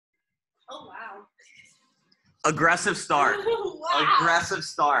Oh, wow. Aggressive start. Wow. Aggressive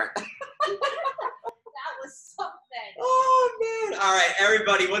start. That was something. Oh, man. All right,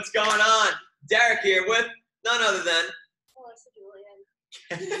 everybody, what's going on? Derek here with none other than Melissa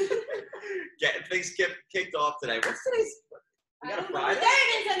Julian. getting things kicked off today. What's today's? We got a Friday? What day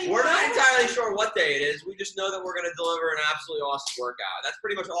it is anymore. We're not entirely sure what day it is. We just know that we're going to deliver an absolutely awesome workout. That's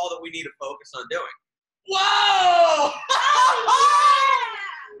pretty much all that we need to focus on doing. Whoa!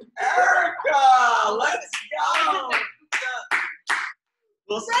 Erica, let's go!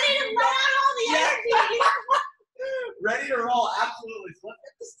 Ready to let out all the energy. Ready to roll, absolutely. So let's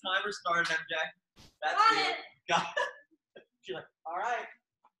get this timer started, MJ. That's it. Got it. She's like, all right.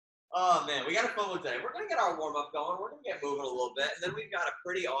 Oh, man, we got a fun one today. We're going to get our warm-up going. We're going to get moving a little bit, and then we've got a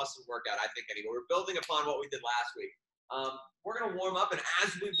pretty awesome workout, I think, anyway. We're building upon what we did last week. We're going to warm up, and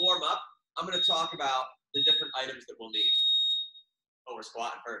as we warm up, I'm going to talk about the different items that we'll need. Oh, we're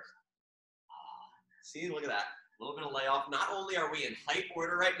squatting first. See, look at that. A little bit of layoff. Not only are we in hype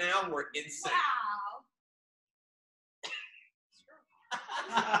order right now, we're in sync.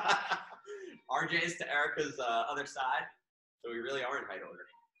 Wow. RJ's to Erica's other side, so we really are in height order.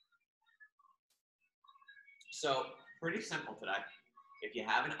 So, pretty simple today. If you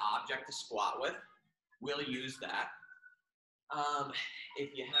have an object to squat with, we'll use that.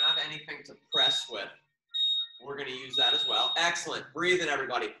 If you have anything to press with, we're going to use that as well. Excellent. Breathe in,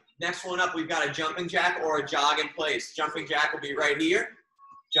 everybody. Next one up, we've got a jumping jack or a jog in place. Jumping jack will be right here.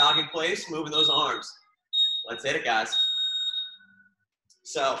 Jog in place, moving those arms. Let's hit it, guys.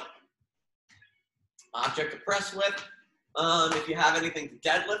 So, object to press with. If you have anything to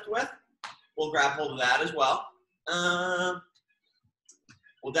deadlift with, we'll grab hold of that as well.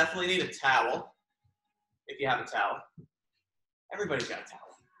 We'll definitely need a towel, if you have a towel. Everybody's got a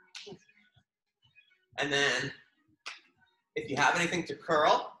towel. And then, if you have anything to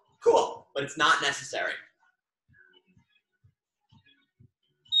curl, cool, but it's not necessary.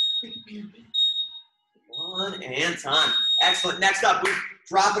 One and time. Excellent. Next up, we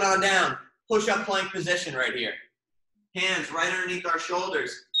drop it on down. Push-up plank position right here. Hands right underneath our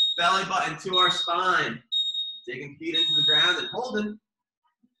shoulders. Belly button to our spine. Digging feet into the ground and holding.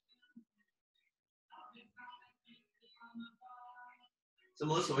 So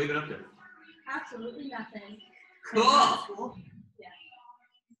Melissa, what have you been up to? Absolutely nothing. Cool. School? Yeah.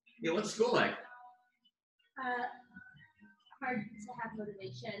 Yeah, what's school like? Hard to have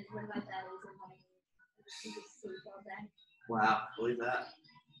motivation when my dad isn't home. I just sleep all day. Wow, believe that.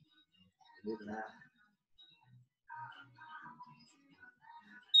 Believe that.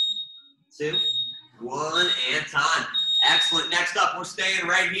 2, 1, and time. Excellent. Next up, we're staying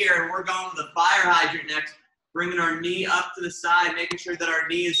right here, and we're going with the fire hydrant next. Bringing our knee up to the side, making sure that our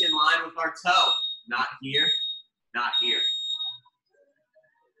knee is in line with our toe. Not here, not here.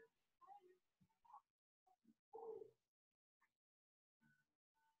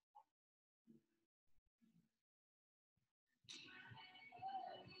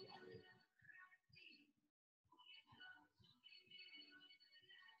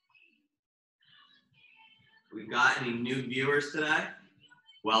 We've got any new viewers today?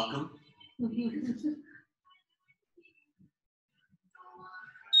 Welcome.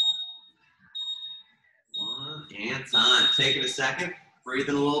 One and time. Taking a second,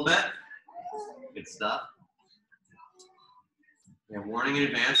 breathing a little bit. Good stuff. Yeah, warning in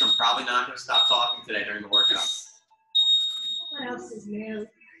advance, I'm probably not going to stop talking today during the workout. What else is new?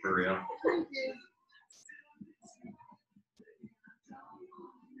 For real.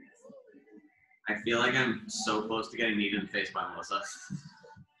 I feel like I'm so close to getting kneed in the face by Melissa.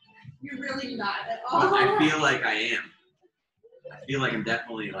 You're really not at But all. I feel like I am. I feel like I'm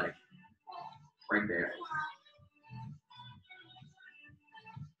definitely like right there.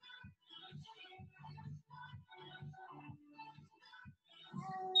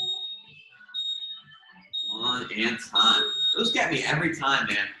 One and time. Those get me every time,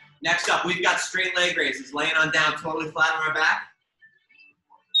 man. Next up, we've got straight leg raises. Laying on down, totally flat on our back.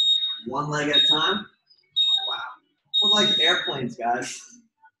 One leg at a time. Wow. We're like airplanes, guys.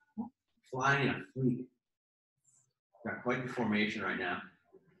 Flying in a fleet. Got quite the formation right now.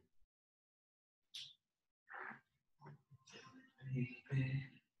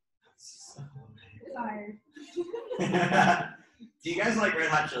 Tired. Do you guys like Red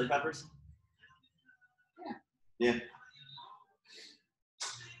Hot Chili Peppers? Yeah.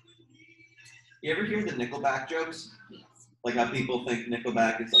 You ever hear the Nickelback jokes? Yes. Like how people think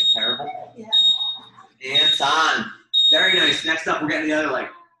Nickelback is like terrible? Yeah. And time. Very nice. Next up, we're getting the other leg.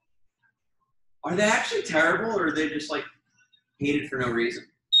 Are they actually terrible, or are they just like hated for no reason?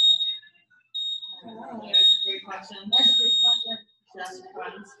 That's a great question. That's a great question. Just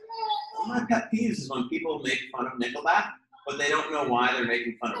friends. One of my pet peeves is when people make fun of Nickelback, but they don't know why they're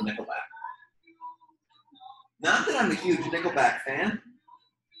making fun of Nickelback. Not that I'm a huge Nickelback fan.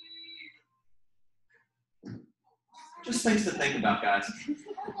 Just things to think about, guys.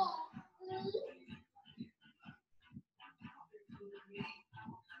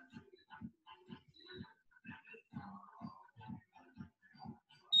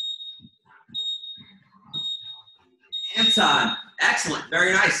 Anton, excellent,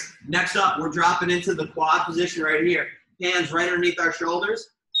 very nice. Next up, we're dropping into the quad position right here. Hands right underneath our shoulders,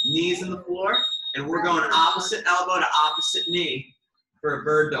 knees in the floor, and we're going opposite elbow to opposite knee for a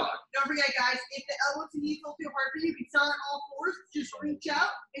bird dog. Don't forget, guys, if the elbow to knee still feel hard for you, you can stand on all fours. Just reach out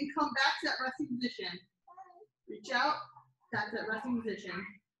and come back to that resting position. Reach out, that's that resting position.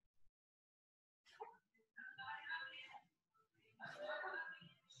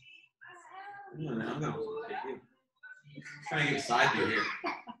 I'm going to take you. Trying to get a side view here.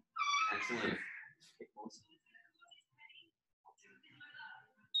 Excellent.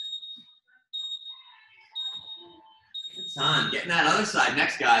 It's on. Getting that other side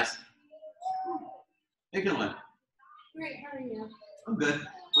next, guys. Take it away. Great, how are you? I'm good.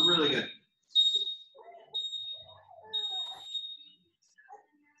 I'm really good.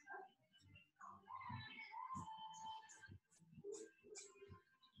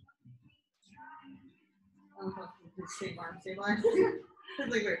 Same arm. I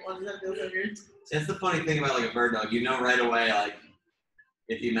was like, wait, why does that feel so weird? That's the funny thing about like a bird dog. You know right away, like,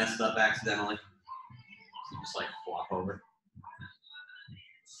 if you messed up accidentally. So you just like flop over.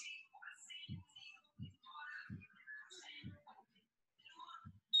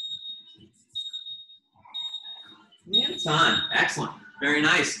 Yeah, it's on. Excellent. Very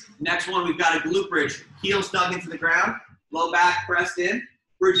nice. Next one, we've got a glute bridge. Heels dug into the ground. Low back pressed in.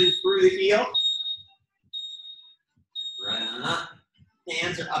 Bridging through the heel. Right on up.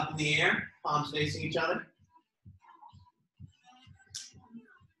 Hands are up in the air. Palms facing each other.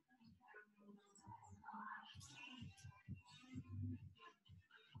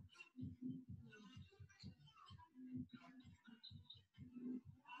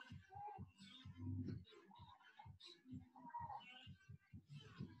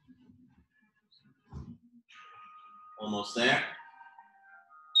 Almost there.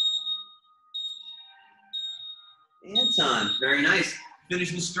 Anton, very nice.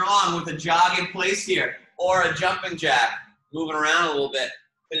 Finishing strong with a jog in place here, or a jumping jack. Moving around a little bit.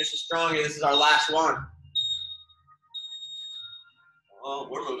 Finishing strong here. This is our last one. Oh,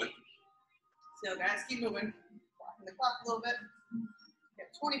 we're moving. So guys, keep moving. Walking the clock a little bit. You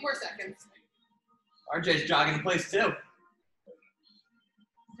have 24 seconds. RJ's jogging in place too.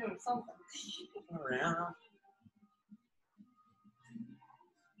 Doing something. Around.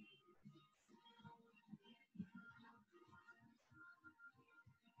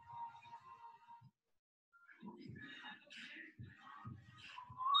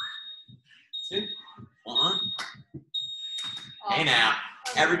 Two, one. Hey now,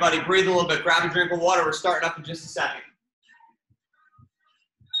 everybody breathe a little bit. Grab a drink of water. We're starting up in just a second.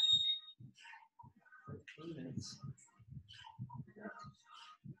 2 minutes.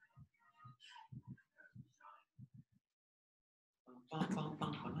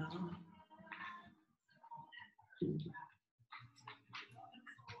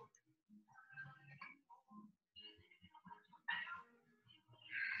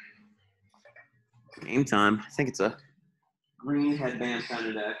 Game time. I think it's a green headband kind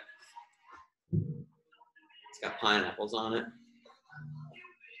of deck. It's got pineapples on it.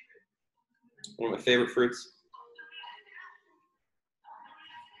 One of my favorite fruits.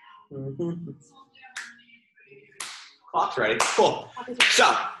 Clock's ready. Cool.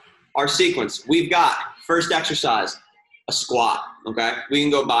 So, our sequence. We've got first exercise, a squat. Okay? We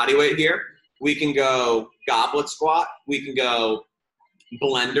can go body weight here. We can go goblet squat. We can go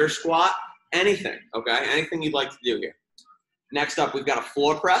blender squat. Anything, okay? Anything you'd like to do here. Next up, we've got a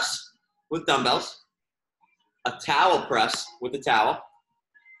floor press with dumbbells, a towel press with a towel,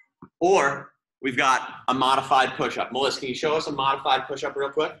 or we've got a modified push-up. Melissa, can you show us a modified push-up real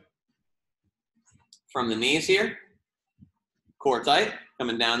quick? From the knees here, core tight,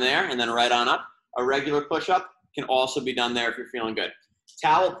 coming down there, and then right on up. A regular push-up can also be done there if you're feeling good.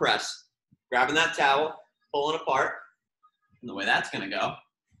 Towel press, grabbing that towel, pulling apart, and the way that's gonna go,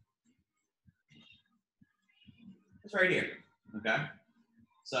 it's right here, okay?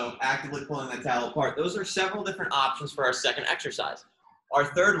 So actively pulling that towel apart. Those are several different options for our second exercise. Our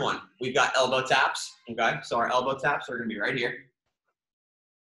third one, we've got elbow taps, okay? So our elbow taps are gonna be right here.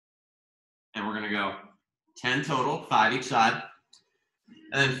 And we're gonna go 10 total, 5 each side.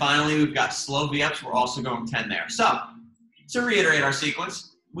 And then finally, we've got slow V-ups. We're also going 10 there. So To reiterate our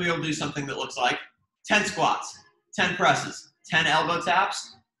sequence, we'll do something that looks like 10 squats, 10 presses, 10 elbow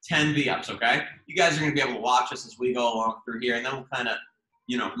taps, 10 V-ups, okay? You guys are gonna be able to watch us as we go along through here, and then we'll kind of,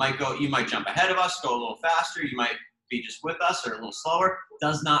 you might jump ahead of us, go a little faster, you might be just with us or a little slower,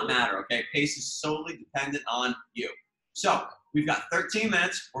 does not matter, okay? Pace is solely dependent on you. So, we've got 13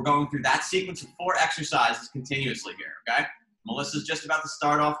 minutes, we're going through that sequence of 4 exercises continuously here, okay? Melissa's just about to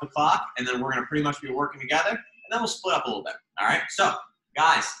start off the clock, and then we're gonna pretty much be working together, and then we'll split up a little bit, all right? So,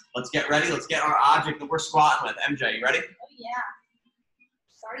 guys, let's get ready, let's get our object that we're squatting with. MJ, you ready? Oh, yeah.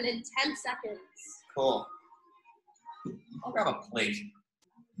 Starting in 10 seconds. Cool. I'll grab a plate.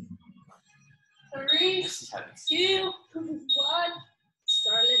 3, This is heavy. 2, 1.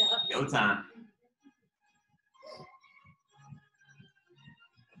 Start it up. Go time.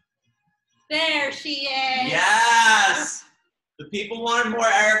 There she is. Yes! The people wanted more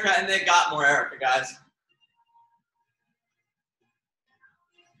Erica, and they got more Erica, guys.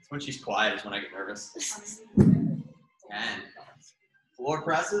 It's when she's quiet is when I get nervous. 10. Floor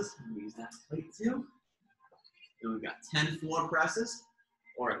presses. Use that plate too. Then we've got 10 floor presses,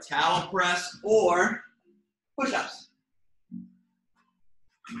 or a towel press, or push-ups.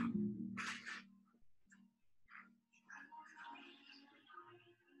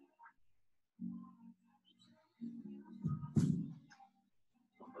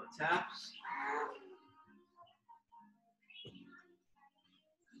 Elbow taps.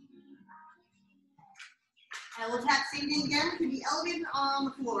 Elbow tap, same thing again. Can be elevated on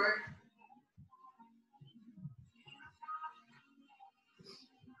the floor.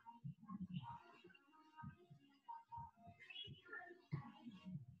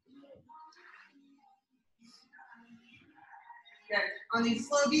 Good. On these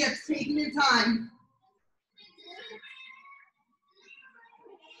slow V-ups, taking your time.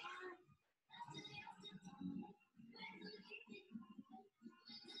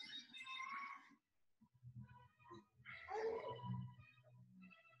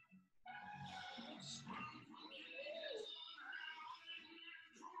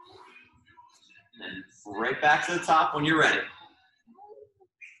 And right back to the top when you're ready.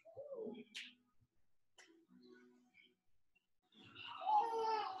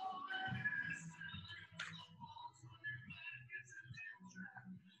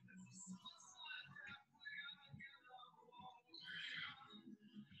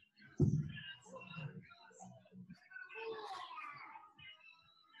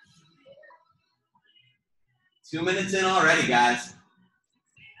 Two minutes in already, guys.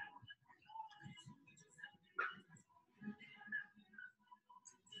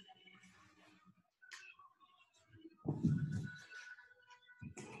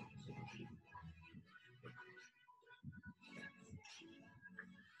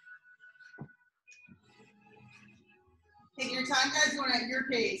 Take your time, guys. Going at your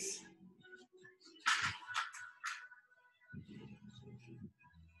pace.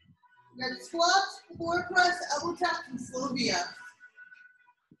 You got squats, floor press, elbow taps, and slow V-ups.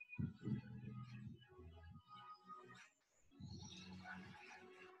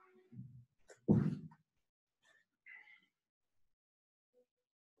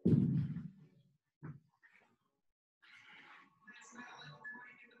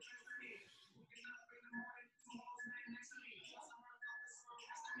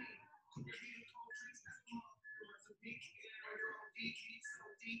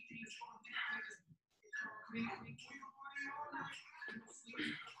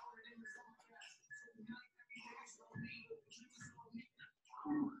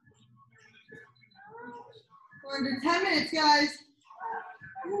 We're under 10 minutes, guys.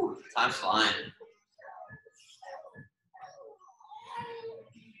 Whew. Time's flying.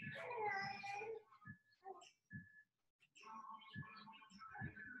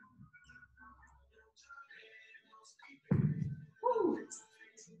 Whew.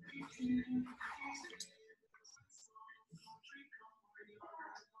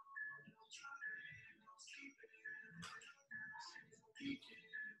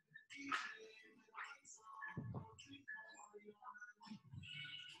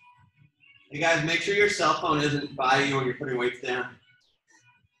 Hey guys, make sure your cell phone isn't by you when you're putting weights down.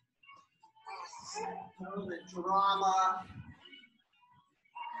 Oh, the drama.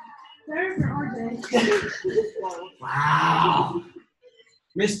 There's your RJ. Wow.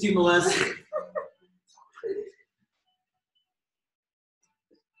 Missed you, Melissa.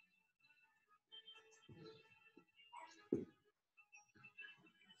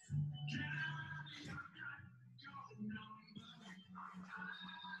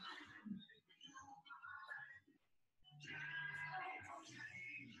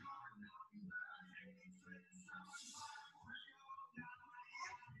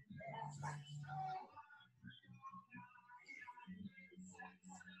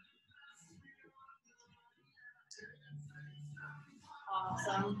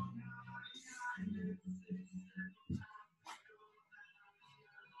 Awesome.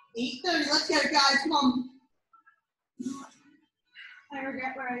 $8:30. Let's get it, guys. Come on. I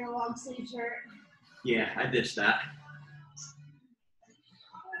regret wearing a long sleeve shirt. Yeah, I ditched that.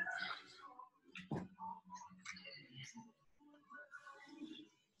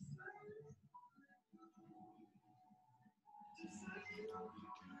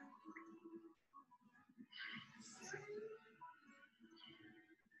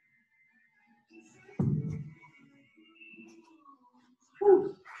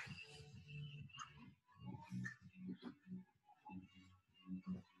 Whew.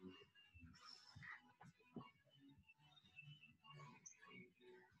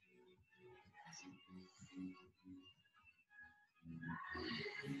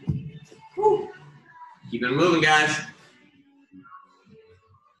 Whew. Keep it moving, guys.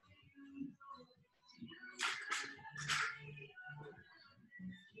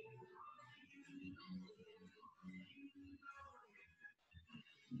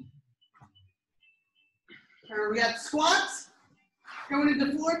 We got squats, going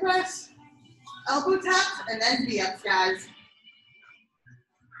into floor press, elbow taps, and then V-ups, guys.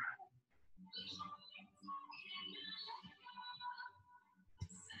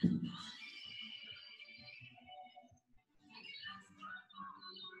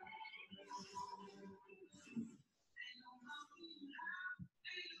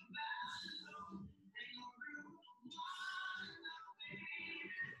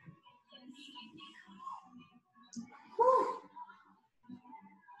 Whew.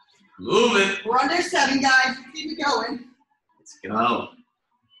 Moving. We're under 7, guys. Keep it going. Let's go.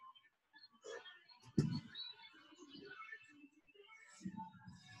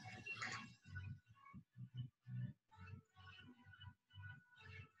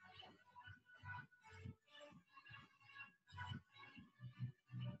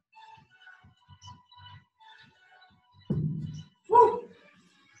 Whew.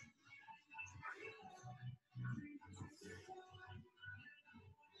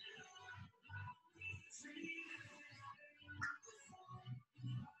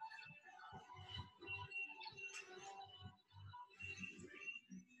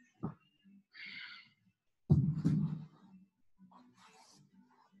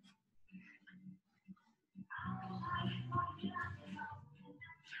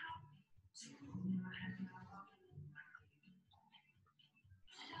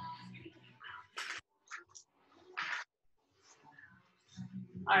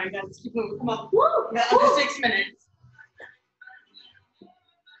 All right, guys, keep moving. Come on. Woo! We got under 6 minutes.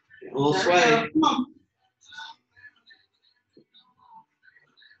 A little There we sweaty. go. Come on.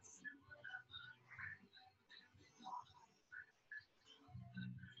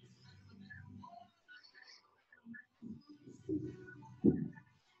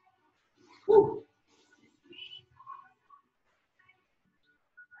 Woo.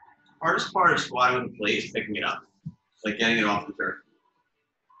 Hardest part of squatting with a plate is picking it up. Like getting it off the turf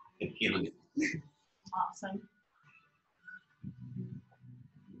and peeling it. Awesome.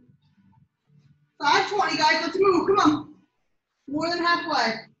 5:20, guys. Let's move. Come on. More than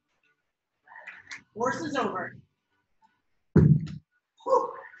halfway. Horse is over.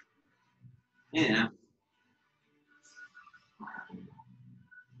 Whew. Yeah.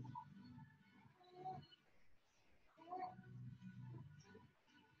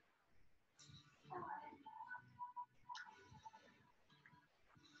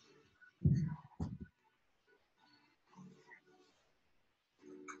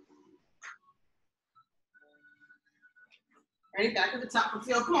 Ready? Back to the top. Let's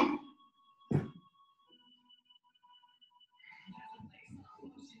go. Come on.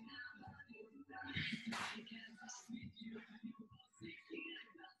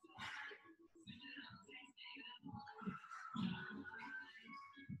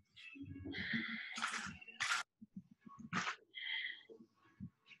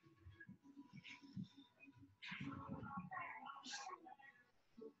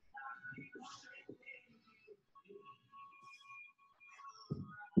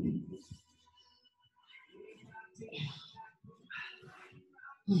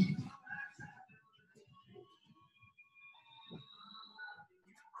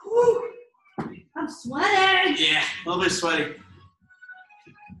 Whew. I'm sweating. Yeah, a little bit sweaty.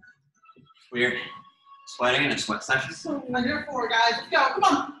 Weird. Sweating in a sweat session. So under 4, guys. Let's go. Come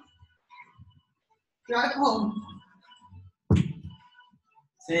on. Drive home.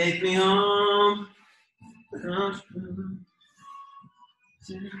 Take me home.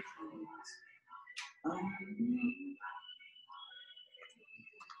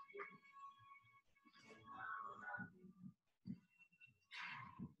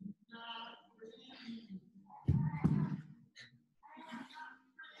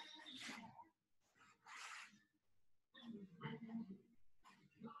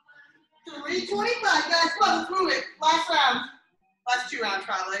 325, guys. Come on, let's move it. Last round. Last 2 rounds,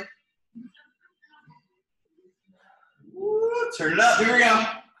 probably. Woo, turn it up. Here we go.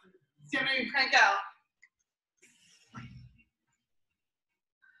 See how many you crank out.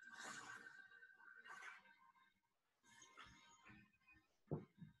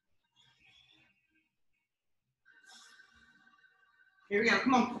 Here we go.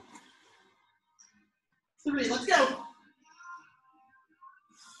 Come on. 3. Let's go.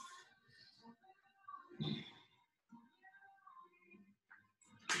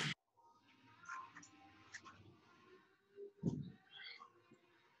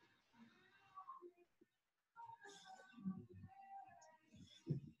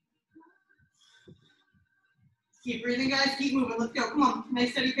 Keep breathing, guys. Keep moving. Let's go. Come on.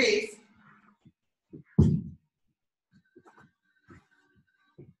 Nice steady pace.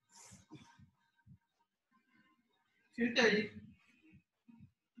 230.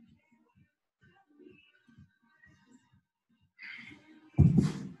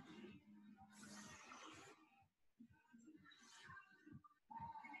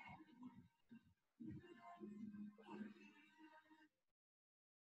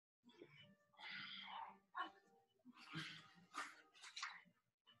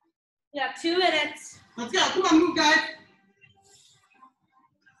 Yeah, 2 minutes. Let's go. Come on, move, guys.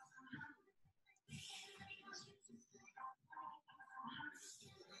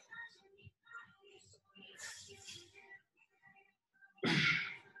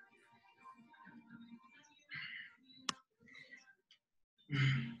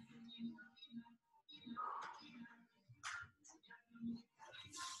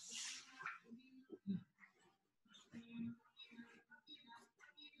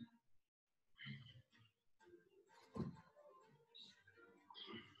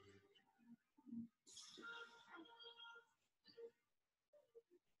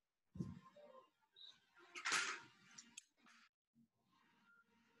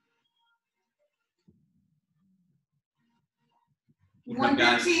 Come on,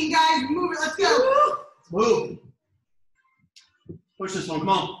 guys. 115, guys. Move it. Let's go. Move. Push this one. Come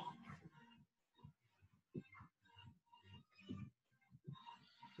on.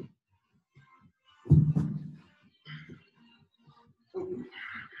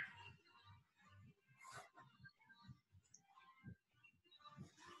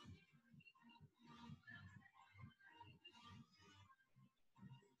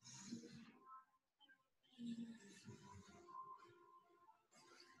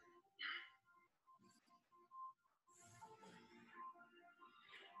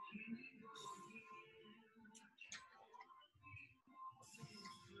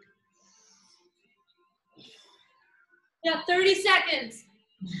 Yeah, 30 seconds.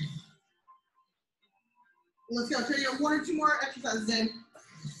 Let's go. Try to get 1 or 2 more exercises in.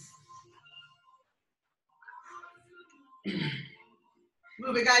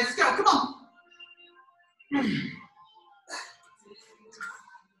 Move it, guys. Let's go. Come on.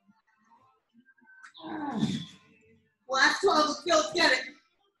 Last 12. Let's go. Let's get it.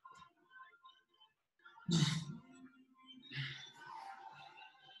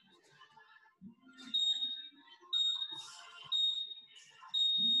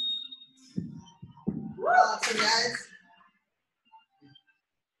 Awesome, guys.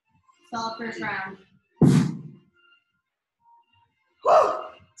 Solid first round.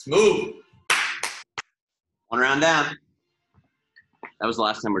 Let's move. 1 round down. That was the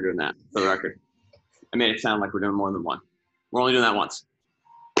last time we're doing that, for the record. I made it sound like we're doing more than 1. We're only doing that once.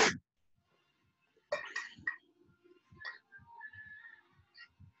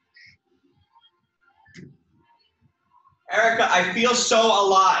 Erica, I feel so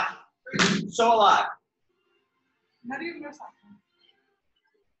alive. So alive. How do you wear socks?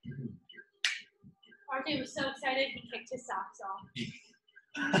 RJ was so excited he kicked his socks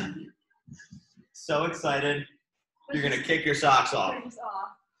off. So excited. You're going to kick your socks off. Put his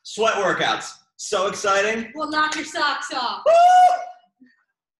off. Sweat workouts. So exciting. Well, knock your socks off. Woo!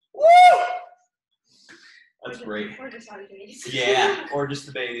 Woo! That's great. Or just RJ's. Yeah, or just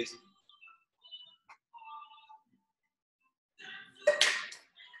the babies.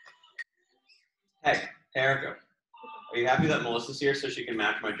 Hey, Erica, are you happy that Melissa's here so she can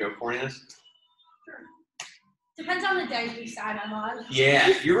match my joke corniness? Depends on the day whose side I'm on. Yeah,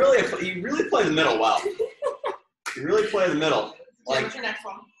 you really play the middle well. You really play the middle. Like, Like, what's your next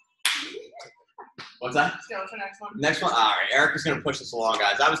one? what's that? Let's go. What's your next one? Next one. All right, Erica's gonna push us along,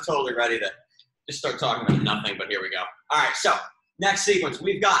 guys. I was totally ready to just start talking about nothing, but here we go. All right, so next sequence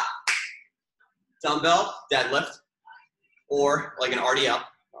we've got dumbbell deadlift, or like an RDL,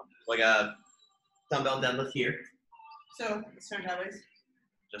 like a dumbbell deadlift here, So, let's turn sideways.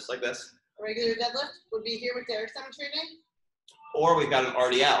 just like this. A regular deadlift would be here with Derek's demonstrating, Or we've got an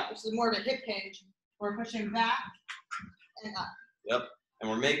RDL. which is more of a hip hinge. We're pushing back and up. Yep. And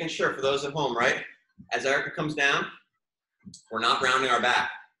we're making sure for those at home, right? As Erica comes down, we're not rounding our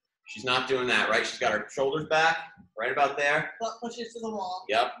back. She's not doing that, right? She's got her shoulders back, right about there. Butt pushes to the wall.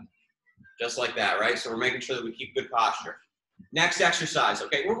 Yep. Just like that, right? So we're making sure that we keep good posture. Next exercise,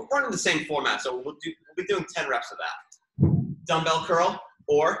 okay? We're running the same format, so we'll be doing 10 reps of that. Dumbbell curl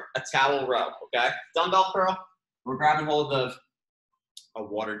or a towel row, okay? Dumbbell curl, we're grabbing hold of a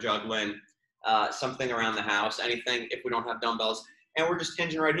water jug, Lynn, something around the house, anything if we don't have dumbbells, and we're just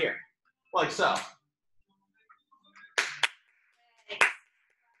hinging right here, like so.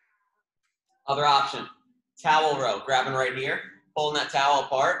 Other option, towel row, grabbing right here, pulling that towel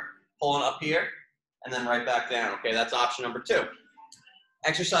apart, pulling up here, and then right back down. Okay, that's option number 2.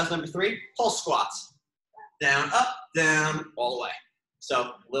 Exercise number 3, pulse squats. Down, up, down, all the way.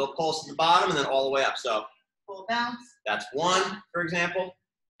 So little pulse at the bottom and then all the way up. So Full bounce. that's 1, for example,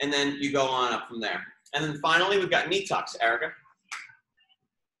 and then you go on up from there. And then finally, we've got knee tucks, Erica.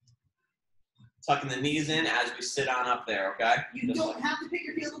 Tucking the knees in as we sit on up there, okay? You Just don't like- have to pick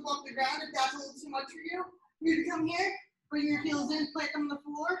your heels up off the ground if that's a little too much for you. You can come here, bring your heels in, plant them on the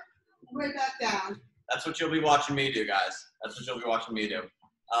floor, right back down. That's what you'll be watching me do, guys. That's what you'll be watching me do.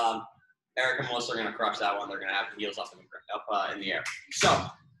 Eric and Melissa are going to crush that one. They're going to have the heels up in the air. So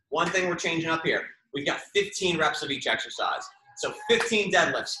one thing we're changing up here. We've got 15 reps of each exercise. So 15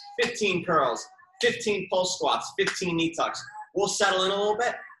 deadlifts, 15 curls, 15 pulse squats, 15 knee tucks. We'll settle in a little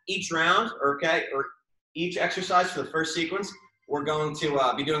bit. Each round, okay, or each exercise for the first sequence, we're going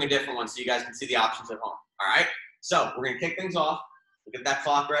to be doing a different one so you guys can see the options at home. All right? So we're going to kick things off. We'll get that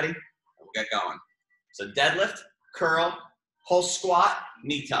clock ready, and we'll get going. So deadlift, curl, pulse squat,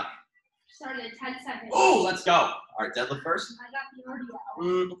 knee tuck. Starting in 10 seconds. Oh, let's go. All right, deadlift first. I got the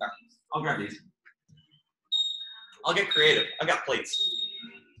RDL. Okay. I'll grab these. I'll get creative. I've got plates.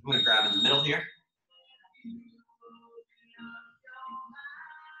 I'm going to grab in the middle here.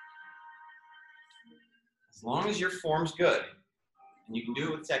 As long as your form's good and you can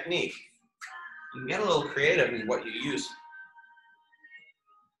do it with technique, you can get a little creative in what you use.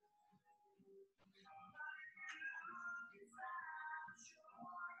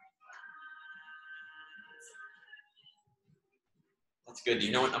 That's good. Do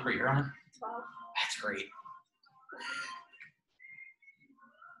you know what number you're on? 12. That's great.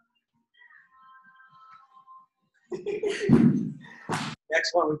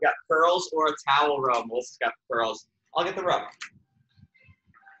 Next one, we've got curls or a towel row. Melissa's got the curls. I'll get the row.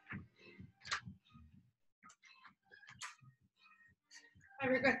 I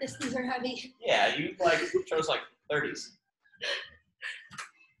regret this. These are heavy. Yeah, you chose like 30s.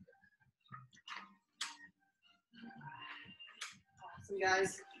 Awesome,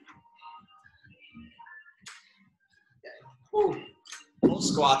 guys. Ooh. Full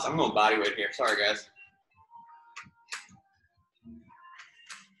squats. I'm going body weight here. Sorry, guys.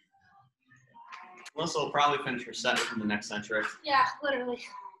 Melissa will probably finish her set within the next century. Yeah, literally.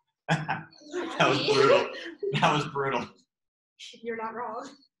 That was brutal. That was brutal. You're not wrong.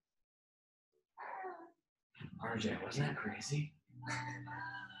 RJ, wasn't that crazy?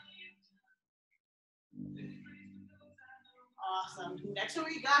 Awesome. Next one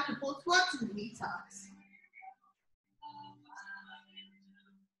we got the full squats and knee tucks.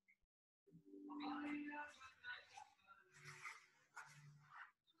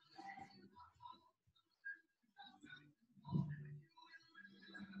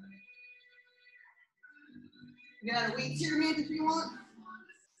 You got a weight to your hand if you want.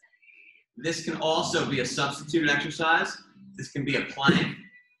 This can also be a substitute exercise. This can be a plank.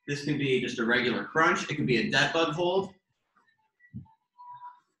 This can be just a regular crunch. It can be a dead bug hold.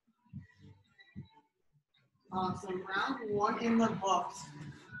 Awesome. Round 1 in the books.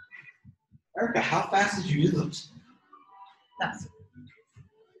 Erica, how fast did you do those? That's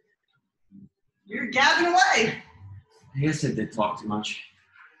You're gabbing away. I guess I did talk too much.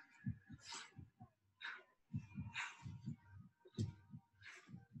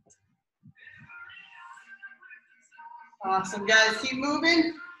 Awesome, guys. Keep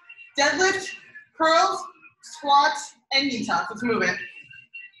moving. Deadlift, curls, squats, and knee tucks. Let's move it.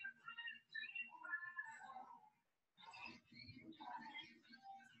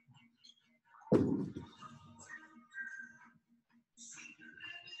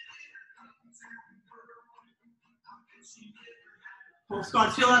 Full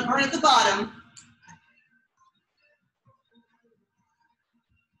squats, feel that burn at the bottom.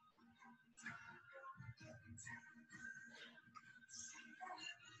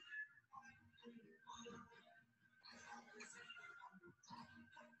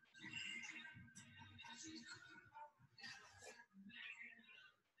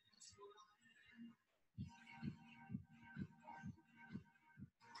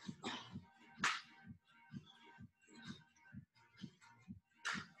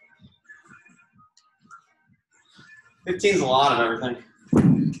 15's a lot of everything.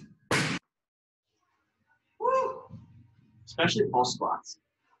 Woo. Especially full squats.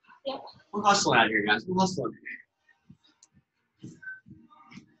 Yep. We're hustling out here, guys. We're hustling.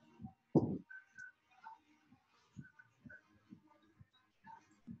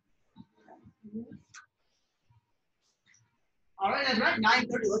 All right, that's right. 9:30.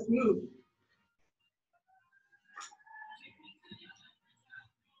 Let's move.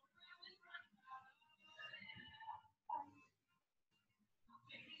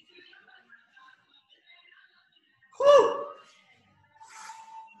 Woo.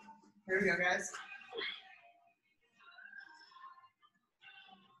 Here we go, guys.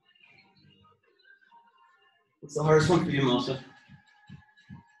 What's the hardest one for you, Melissa?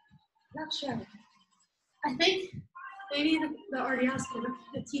 Not sure. I think maybe the RDLs can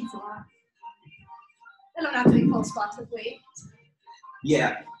the teens a lot. I don't have to be full squats with weight.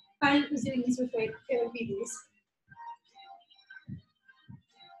 Yeah. If I was doing these with weight, it would be these.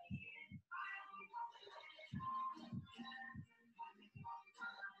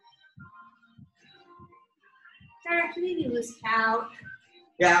 Derek, you need to lose count.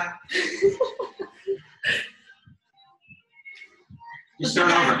 Yeah. You Let's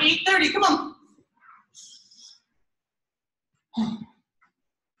start go, over. 8:30. Come on.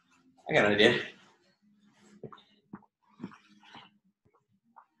 I got an idea.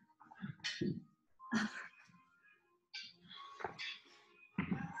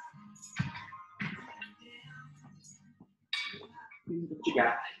 What you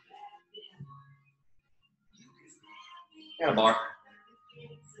got? I got a bar.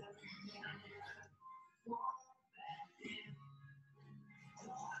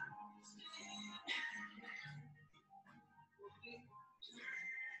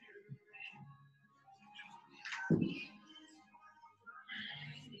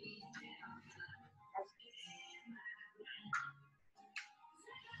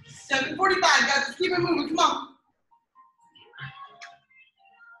 $7:45, guys. Let's keep it moving. Come on.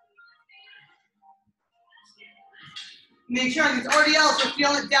 Make sure these RDLs are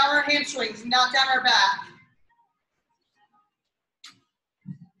feeling it down our hamstrings, not down our back.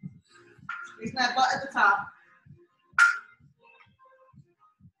 Squeeze that butt at the top.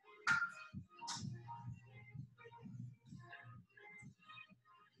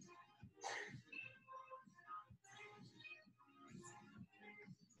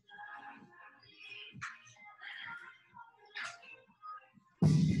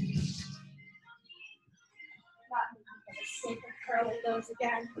 Sake of curling those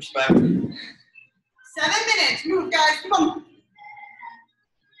again. Respect. 7 minutes. Move, guys. Come on.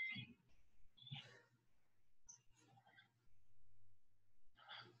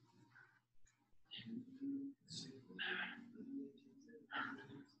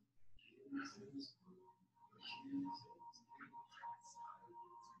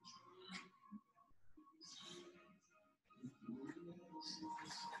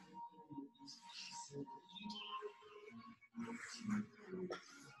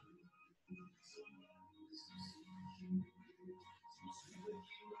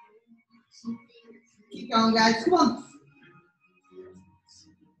 Keep going, guys. Come on.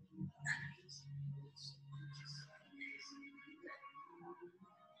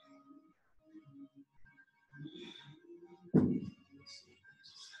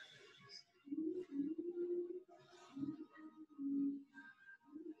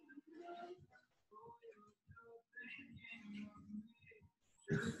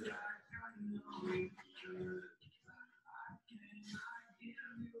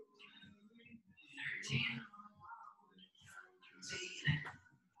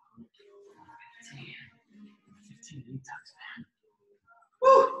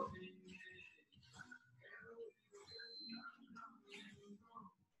 Woo.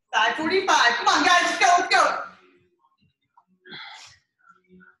 5:45. Come on, guys. Let's go. Let's go.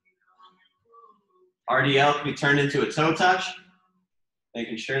 RDL can be turned into a toe touch.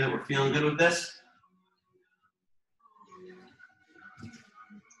 Making sure that we're feeling good with this.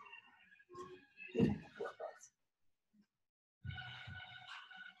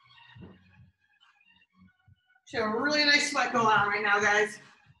 So a really nice sweat going on right now, guys.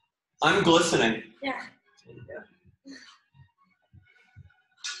 I'm glistening. Yeah.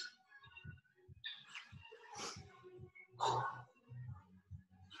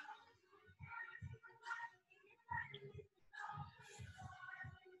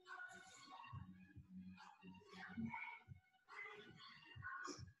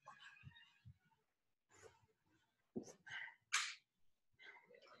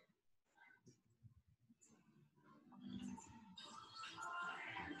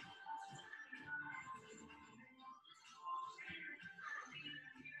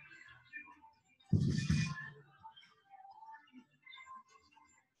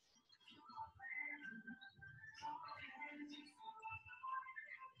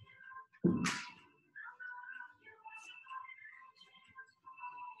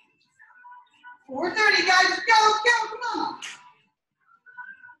 4:30, guys. Let's go. Let's go. Come on.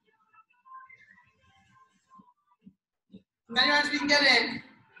 As many rounds we can get in.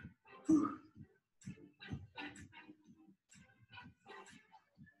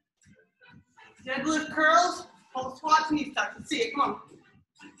 Deadlift curls, hold squats, knee tucks. Let's see it. Come on.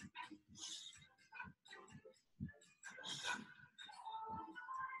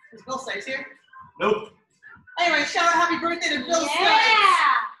 Is Bill Sykes here? Nope. Anyway, shout out happy birthday to Bill Sykes.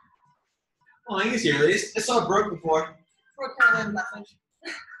 Oh, he's here. I saw Brooke before. Brooke Carolyn message.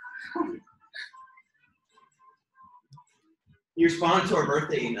 You responded to our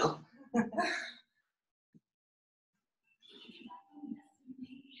birthday email.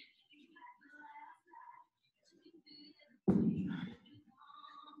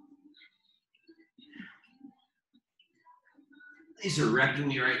 These are wrecking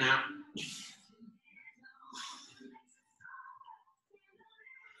me right now.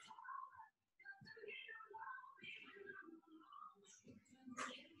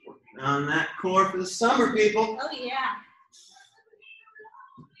 Working on that core for the summer, people. Oh, yeah.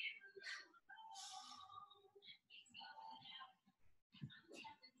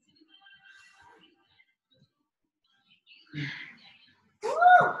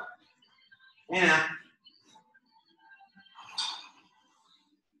 Woo! Yeah.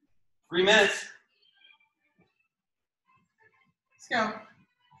 3 minutes. Let's go.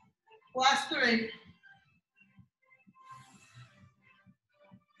 Last 3.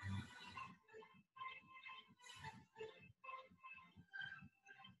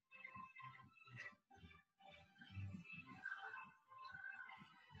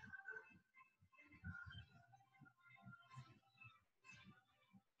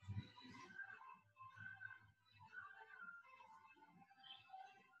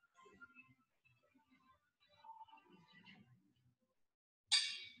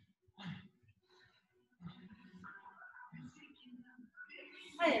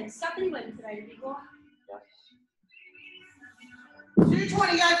 I am sucking wind today, people.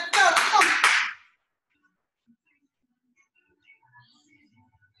 2:20, guys. Go. Come on.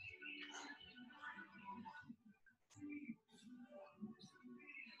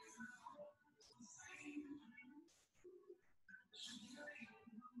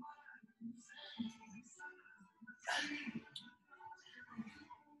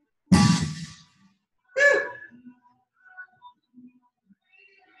 Woo!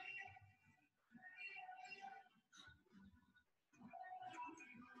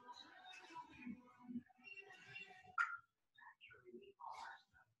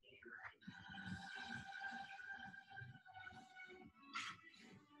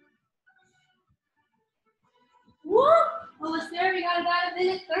 Woo! Almost there. We got about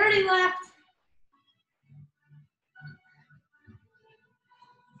 1:30 left.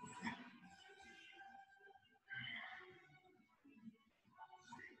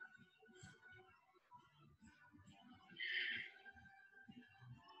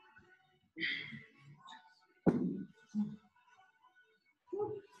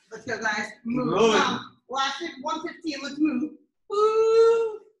 Let's go, guys. Move. Moving. Come on. Last 1:15. Let's move.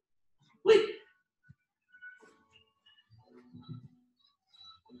 Woo! Wait.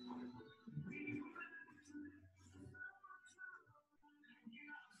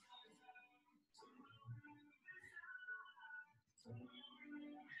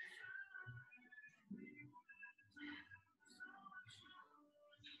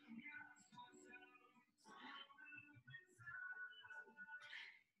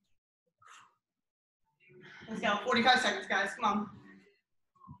 Let's go. 45 seconds, guys. Come on.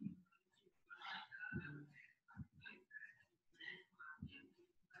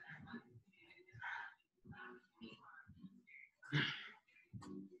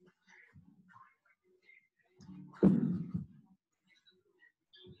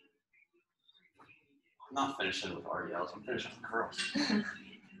 I'm not finishing with RDLs. I'm finishing with curls.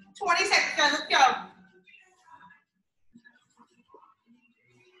 20 seconds, guys. Let's go.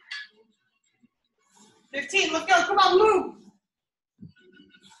 $15. Let's go. Come on, move.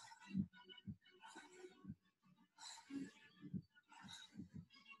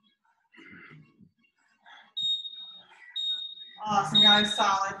 Awesome, guys.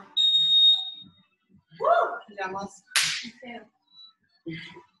 Solid. Woo! Pajamas.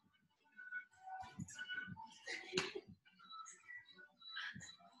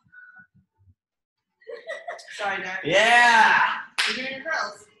 Sorry, Dad. Yeah. You're doing your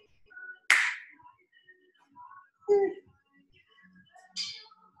curls.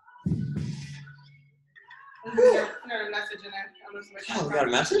 There's a message in there. I don't know if Oh, we got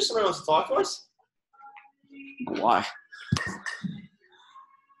a message? Somebody wants to talk to us? Why?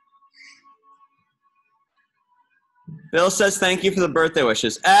 Bill says thank you for the birthday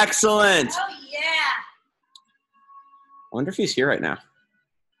wishes. Excellent. Oh, yeah. I wonder if he's here right now.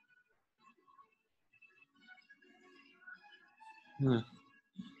 I'm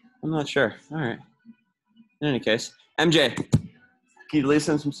not sure. All right. In any case, MJ, can you lead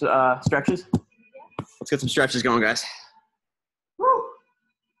some stretches? Let's get some stretches going, guys. Woo.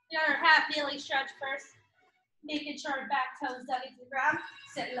 Do our half kneeling stretch first. Making sure our back toes dug into the ground.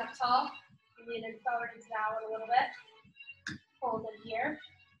 Sitting up tall. Leaning forward and down a little bit. Hold it here.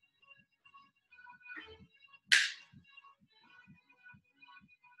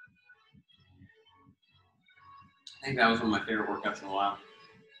 I think that was one of my favorite workouts in a while.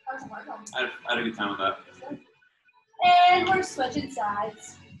 That was a hard one. I had a good time with that. And we're switching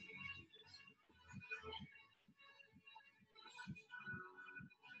sides.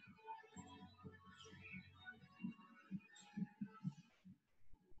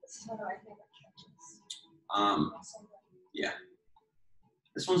 This is one of my favorite stretches. Yeah.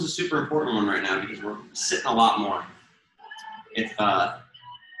 This one's a super important one right now because we're sitting a lot more. If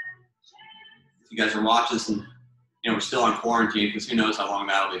you guys are watching this and we're still on quarantine because who knows how long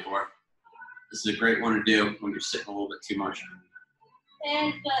that'll be for. This is a great one to do when you're sitting a little bit too much.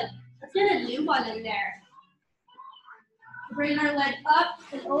 And good. Let's get a new one in there. Bring our leg up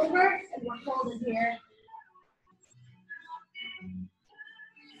and over, and we're holding here.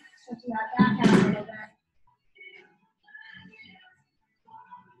 Stretching that back out a little bit.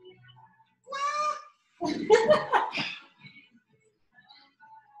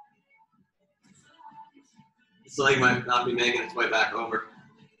 This leg might not be making its way back over.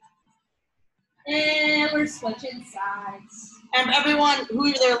 And we're switching sides. And for everyone who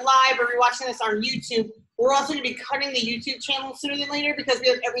either live or you're watching this on YouTube, we're also going to be cutting the YouTube channel sooner than later because we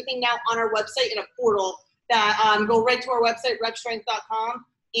have everything now on our website in a portal that go right to our website, repstrength.com,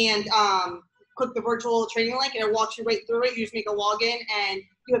 and click the virtual training link, and it walks you right through it. You just make a login, and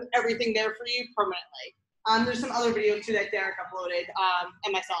you have everything there for you permanently. There's some other videos too that Derek uploaded,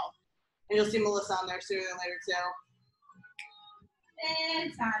 and myself. And you'll see Melissa on there sooner than later too.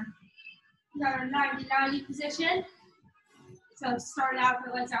 And time. We got our 90-90 position. So start out with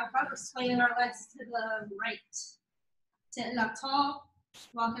our legs out front. We're swinging our legs to the right. Sitting up tall,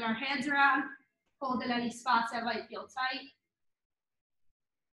 walking our hands around, holding any spots that might feel tight.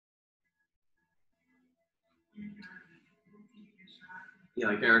 Yeah,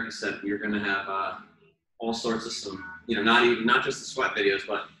 like Erica said, you're going to have all sorts of some, not just the sweat videos,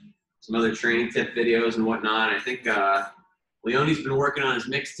 but some other training tip videos and whatnot. I think Leone's been working on his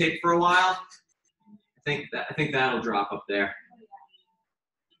mixtape for a while. I think that'll drop up there.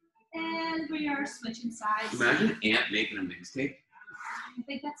 And we are switching sides. Imagine Ant making a mixtape. I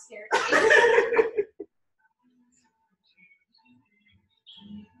think that's scary.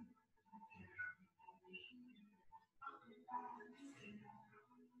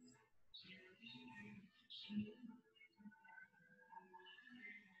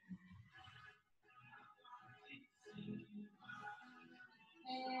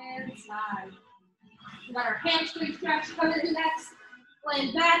 And side. We got our hamstring stretch coming in next.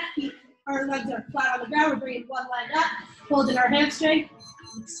 Laying back, our legs are flat on the ground. We're bringing one leg up, holding our hamstring,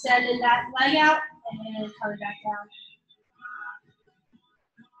 extending that leg out, and coming back down.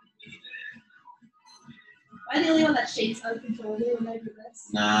 Am I the only one that shakes uncontrollably when I do this?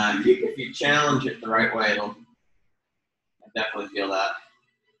 Nah, if you challenge it the right way, I definitely feel that.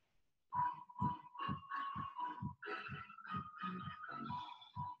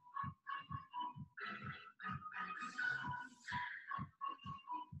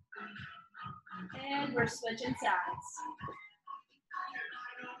 And we're switching sides.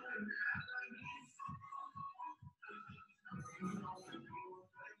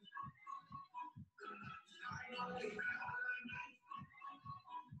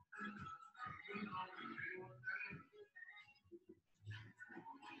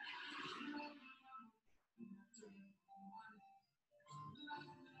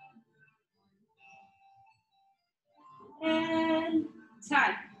 And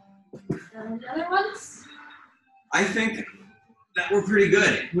time. And the other ones? I think that we're pretty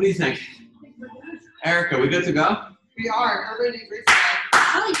good. What do you think? Erica, we good to go? We are. Everybody agrees with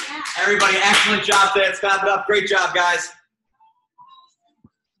that. Oh, yeah. Everybody, excellent job today. Let's clap it up. Great job, guys.